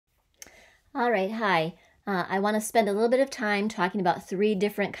All right, hi. I want to spend a little bit of time talking about three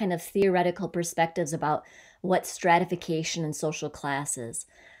different kind of theoretical perspectives about what stratification in social class is.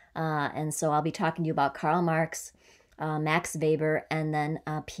 And so I'll be talking to you about Karl Marx, Max Weber, and then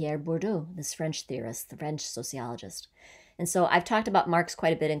Pierre Bourdieu, this French theorist, the French sociologist. And so I've talked about Marx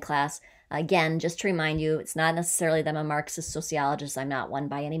quite a bit in class. Again, just to remind you, it's not necessarily that I'm a Marxist sociologist. I'm not one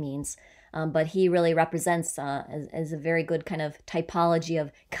by any means. But he really represents as a very good kind of typology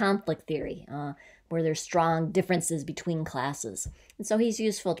of conflict theory, where there's strong differences between classes. And so he's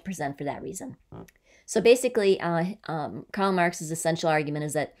useful to present for that reason. So basically, Karl Marx's essential argument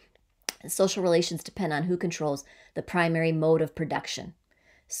is that social relations depend on who controls the primary mode of production.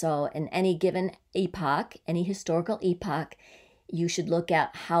 So in any given epoch, any historical epoch, you should look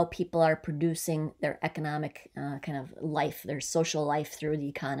at how people are producing their economic kind of life, their social life through the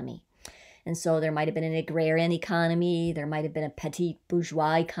economy. And so there might have been an agrarian economy, there might have been a petit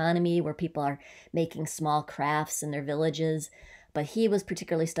bourgeois economy where people are making small crafts in their villages. But he was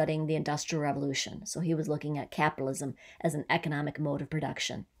particularly studying the Industrial Revolution. So he was looking at capitalism as an economic mode of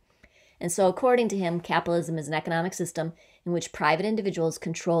production. And so, according to him, capitalism is an economic system in which private individuals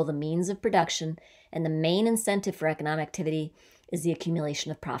control the means of production, and the main incentive for economic activity is the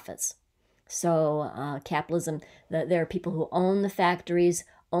accumulation of profits. So, capitalism, there are people who own the factories,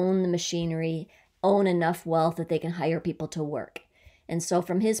 own the machinery, own enough wealth that they can hire people to work. And so,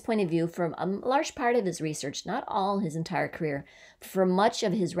 from his point of view, from a large part of his research, not all his entire career, for much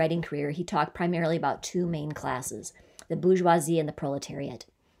of his writing career, he talked primarily about two main classes, the bourgeoisie and the proletariat.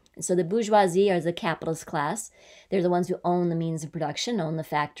 And so the bourgeoisie are the capitalist class. They're the ones who own the means of production, own the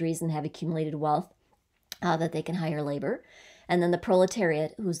factories, and have accumulated wealth that they can hire labor. And then the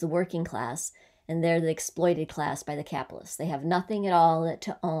proletariat, who's the working class, and they're the exploited class by the capitalists. They have nothing at all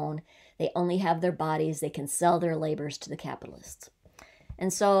to own. They only have their bodies. They can sell their labors to the capitalists.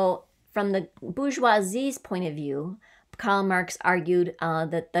 And so, from the bourgeoisie's point of view, Karl Marx argued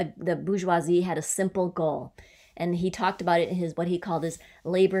that the bourgeoisie had a simple goal. And he talked about it in his what he called his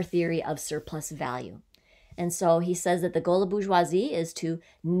labor theory of surplus value. And so he says that the goal of bourgeoisie is to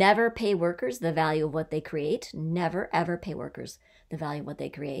never pay workers the value of what they create, never ever pay workers the value of what they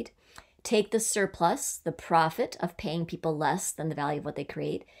create. Take the surplus, the profit of paying people less than the value of what they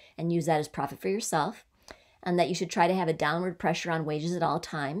create, and use that as profit for yourself. And that you should try to have a downward pressure on wages at all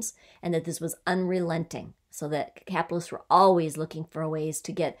times, and that this was unrelenting, so that capitalists were always looking for ways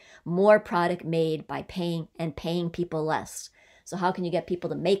to get more product made by paying people less. So how can you get people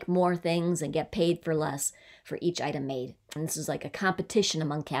to make more things and get paid for less for each item made? And this is like a competition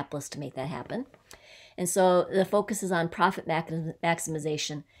among capitalists to make that happen. And so the focus is on profit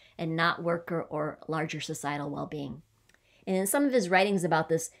maximization and not worker or larger societal well-being. And in some of his writings about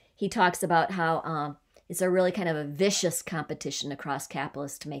this, he talks about how it's a really kind of a vicious competition across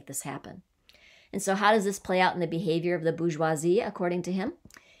capitalists to make this happen. And so how does this play out in the behavior of the bourgeoisie, according to him?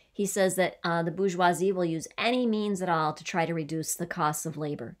 He says that the bourgeoisie will use any means at all to try to reduce the costs of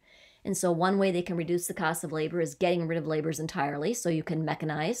labor. And so one way they can reduce the cost of labor is getting rid of laborers entirely, so you can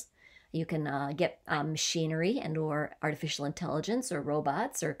mechanize. You can get machinery and or artificial intelligence or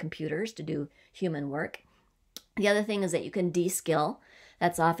robots or computers to do human work. The other thing is that you can de-skill.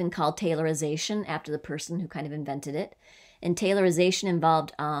 That's often called Taylorization after the person who kind of invented it. And Taylorization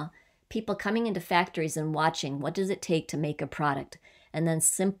involved people coming into factories and watching what does it take to make a product, and then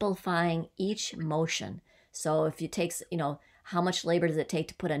simplifying each motion. So if it takes, how much labor does it take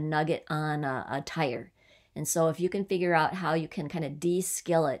to put a nugget on a tire? And so if you can figure out how you can kind of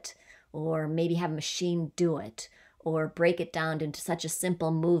de-skill it, or maybe have a machine do it, or break it down into such a simple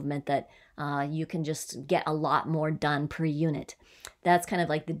movement that you can just get a lot more done per unit. That's kind of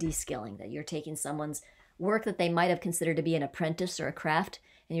like the de-skilling, that you're taking someone's work that they might have considered to be an apprentice or a craft,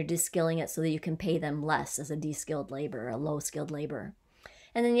 and you're de-skilling it so that you can pay them less as a de-skilled laborer, a low-skilled laborer.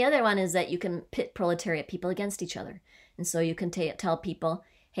 And then the other one is that you can pit proletariat people against each other. And so you can tell people,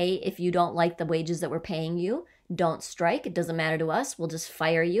 hey, if you don't like the wages that we're paying you, don't strike. It doesn't matter to us. We'll just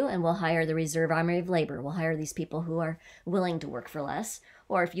fire you and we'll hire the reserve army of labor. We'll hire these people who are willing to work for less.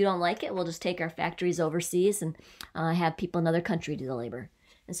 Or if you don't like it, we'll just take our factories overseas and have people in another country do the labor.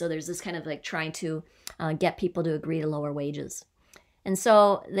 And so there's this kind of like trying to get people to agree to lower wages. And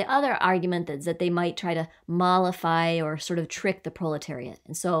so the other argument is that they might try to mollify or sort of trick the proletariat.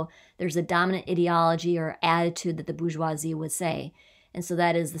 And so there's a dominant ideology or attitude that the bourgeoisie would say. And so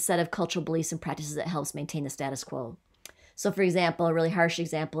that is the set of cultural beliefs and practices that helps maintain the status quo. So for example, a really harsh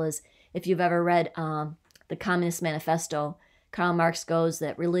example is if you've ever read the Communist Manifesto, Karl Marx goes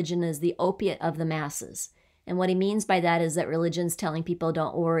that religion is the opiate of the masses. And what he means by that is that religion's telling people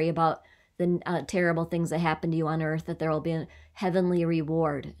don't worry about the terrible things that happen to you on earth, that there will be a heavenly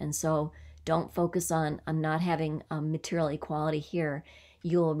reward. And so don't focus on not having material equality here.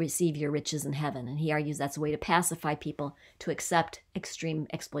 You'll receive your riches in heaven. And he argues that's a way to pacify people to accept extreme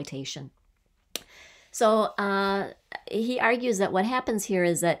exploitation. So he argues that what happens here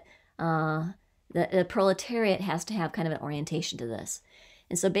is that the proletariat has to have kind of an orientation to this.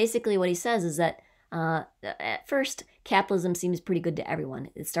 And so basically what he says is that at first, capitalism seems pretty good to everyone.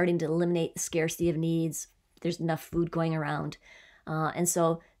 It's starting to eliminate the scarcity of needs. There's enough food going around. And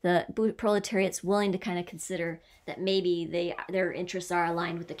so the proletariat's willing to kind of consider that maybe their interests are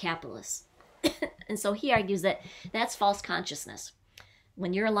aligned with the capitalists. And so he argues that that's false consciousness.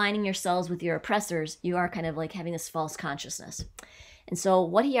 When you're aligning yourselves with your oppressors, you are kind of like having this false consciousness. And so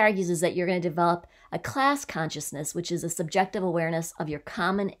what he argues is that you're going to develop a class consciousness, which is a subjective awareness of your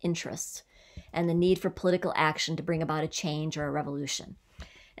common interests and the need for political action to bring about a change or a revolution.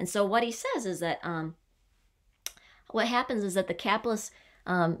 And so what he says is that what happens is that the capitalists,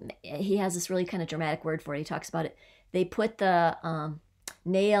 he has this really kind of dramatic word for it. He talks about it. They put the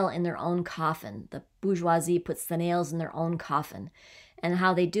nail in their own coffin. The bourgeoisie puts the nails in their own coffin. And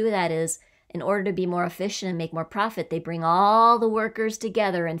how they do that is, in order to be more efficient and make more profit, they bring all the workers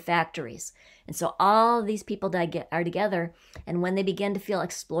together in factories. And so all these people are together, and when they begin to feel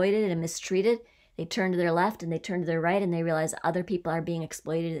exploited and mistreated, they turn to their left and they turn to their right, and they realize other people are being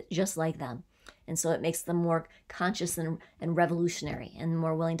exploited just like them. And so it makes them more conscious and revolutionary and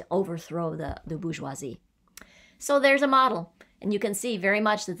more willing to overthrow the bourgeoisie. So there's a model. And you can see very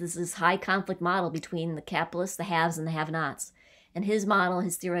much that this is high conflict model between the capitalists, the haves, and the have-nots. And his model,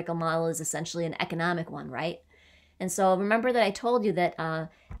 his theoretical model, is essentially an economic one, right? And so remember that I told you that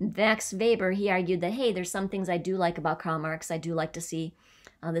Max Weber, he argued that, hey, there's some things I do like about Karl Marx. I do like to see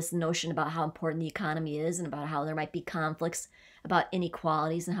this notion about how important the economy is and about how there might be conflicts about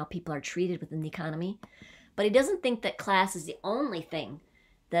inequalities and how people are treated within the economy. But he doesn't think that class is the only thing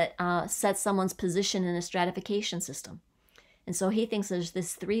that sets someone's position in a stratification system. And so he thinks there's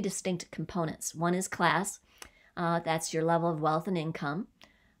this three distinct components. One is class. That's your level of wealth and income.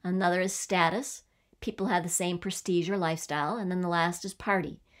 Another is status. People have the same prestige or lifestyle. And then the last is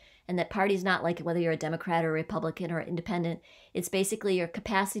party. And that party is not like whether you're a Democrat or a Republican or independent. It's basically your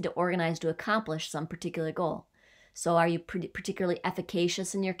capacity to organize to accomplish some particular goal. So are you particularly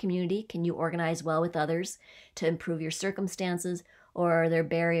efficacious in your community? Can you organize well with others to improve your circumstances? Or are there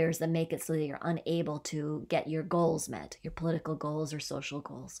barriers that make it so that you're unable to get your goals met, your political goals or social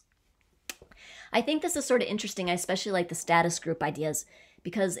goals? I think this is sort of interesting. I especially like the status group ideas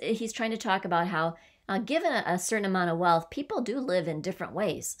because he's trying to talk about how given a certain amount of wealth, people do live in different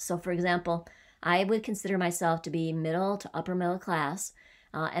ways. So for example, I would consider myself to be middle to upper middle class,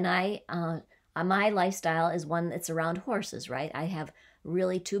 and my lifestyle is one that's around horses, right? I have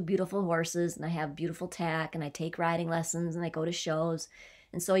really two beautiful horses, and I have beautiful tack, and I take riding lessons, and I go to shows.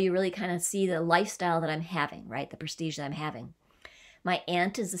 And so you really kind of see the lifestyle that I'm having, right? The prestige that I'm having. My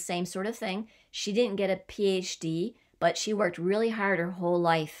aunt is the same sort of thing. She didn't get a PhD, but she worked really hard her whole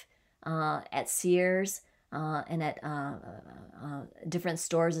life at Sears and at different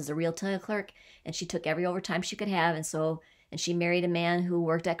stores as a retail clerk, and she took every overtime she could have, and she married a man who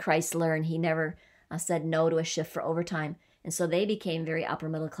worked at Chrysler, and he never said no to a shift for overtime. And so they became very upper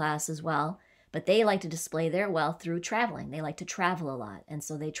middle class as well. But they like to display their wealth through traveling. They like to travel a lot. And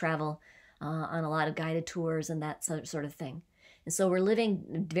so they travel on a lot of guided tours and that sort of thing. And so we're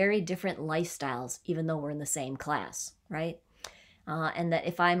living very different lifestyles, even though we're in the same class, right? And that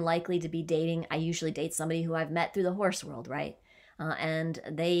if I'm likely to be dating, I usually date somebody who I've met through the horse world, right? And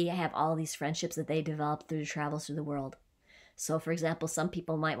they have all these friendships that they developed through travels through the world. So, for example, some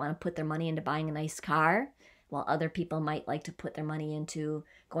people might want to put their money into buying a nice car, while other people might like to put their money into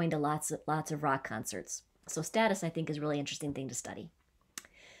going to lots of rock concerts. So status, I think, is a really interesting thing to study.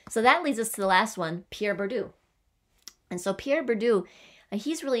 So that leads us to the last one, Pierre Bourdieu. And so Pierre Bourdieu,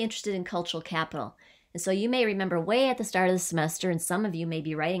 he's really interested in cultural capital. And so you may remember way at the start of the semester, and some of you may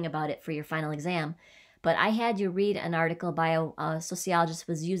be writing about it for your final exam, but I had you read an article by a sociologist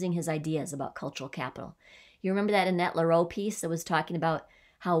who was using his ideas about cultural capital. You remember that Annette Lareau piece that was talking about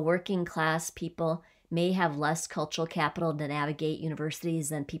how working class people may have less cultural capital to navigate universities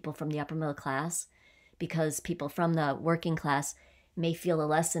than people from the upper middle class, because people from the working class may feel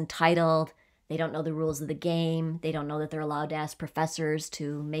less entitled. They don't know the rules of the game. They don't know that they're allowed to ask professors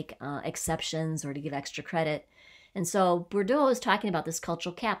to make exceptions or to give extra credit. And so Bourdieu is talking about this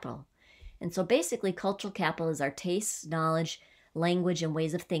cultural capital. And so basically cultural capital is our tastes, knowledge, language, and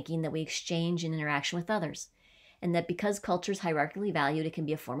ways of thinking that we exchange in interaction with others. And that because culture is hierarchically valued, it can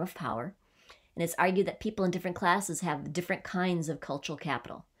be a form of power. And it's argued that people in different classes have different kinds of cultural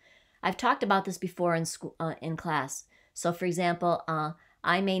capital. I've talked about this before in school, in class. So, for example,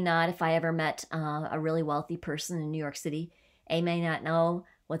 I may not, if I ever met a really wealthy person in New York City, I may not know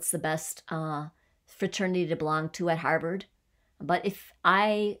what's the best fraternity to belong to at Harvard. But if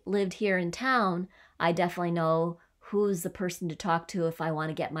I lived here in town, I definitely know who's the person to talk to if I want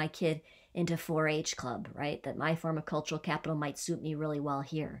to get my kid into 4-H club, right? That my form of cultural capital might suit me really well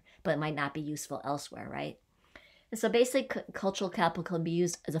here, but it might not be useful elsewhere, right? And so basically, cultural capital can be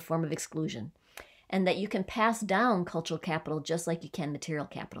used as a form of exclusion, and that you can pass down cultural capital just like you can material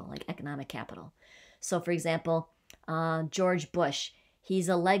capital, like economic capital. So, for example, George Bush, he's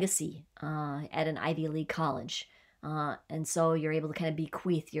a legacy at an Ivy League college. And so you're able to kind of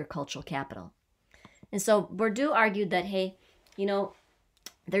bequeath your cultural capital. And so Bourdieu argued that, hey, you know,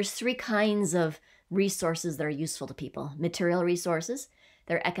 there's three kinds of resources that are useful to people: material resources,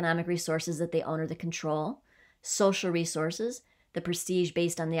 they're economic resources that they own or they control; social resources, the prestige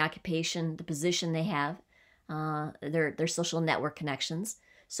based on the occupation, the position they have, their social network connections.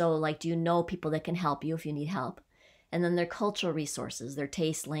 So, like, do you know people that can help you if you need help? And then their cultural resources, their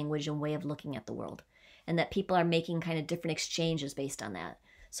taste, language, and way of looking at the world. And that people are making kind of different exchanges based on that.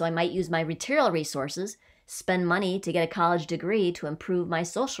 So I might use my material resources, spend money to get a college degree to improve my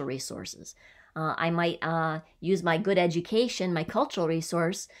social resources. I might use my good education, my cultural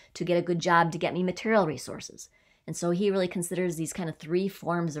resource, to get a good job to get me material resources. And so he really considers these kind of three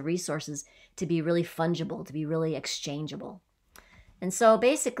forms of resources to be really fungible, to be really exchangeable. And so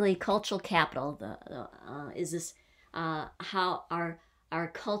basically, cultural capital is this how our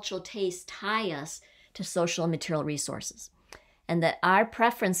cultural tastes tie us to social and material resources, and that our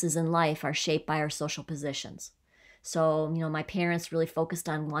preferences in life are shaped by our social positions. So, you know, my parents really focused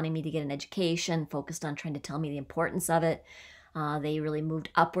on wanting me to get an education, focused on trying to tell me the importance of it. They really moved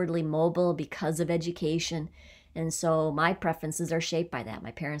upwardly mobile because of education. And so my preferences are shaped by that.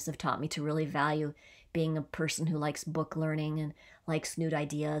 My parents have taught me to really value being a person who likes book learning and likes new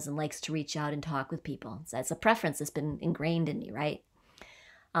ideas and likes to reach out and talk with people. So that's a preference that's been ingrained in me, right?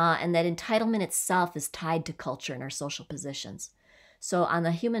 And that entitlement itself is tied to culture and our social positions. So on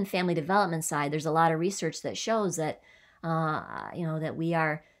the human family development side, there's a lot of research that shows that, that we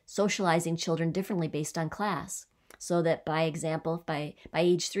are socializing children differently based on class. So that, by example, by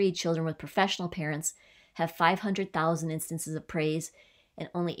age 3, children with professional parents have 500,000 instances of praise and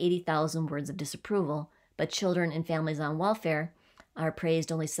only 80,000 words of disapproval, but children in families on welfare are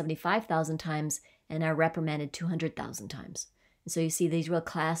praised only 75,000 times and are reprimanded 200,000 times. And so you see these real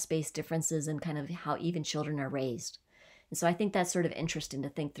class-based differences in kind of how even children are raised. And so I think that's sort of interesting to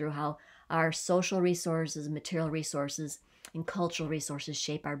think through how our social resources, material resources, and cultural resources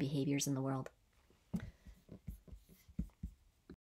shape our behaviors in the world.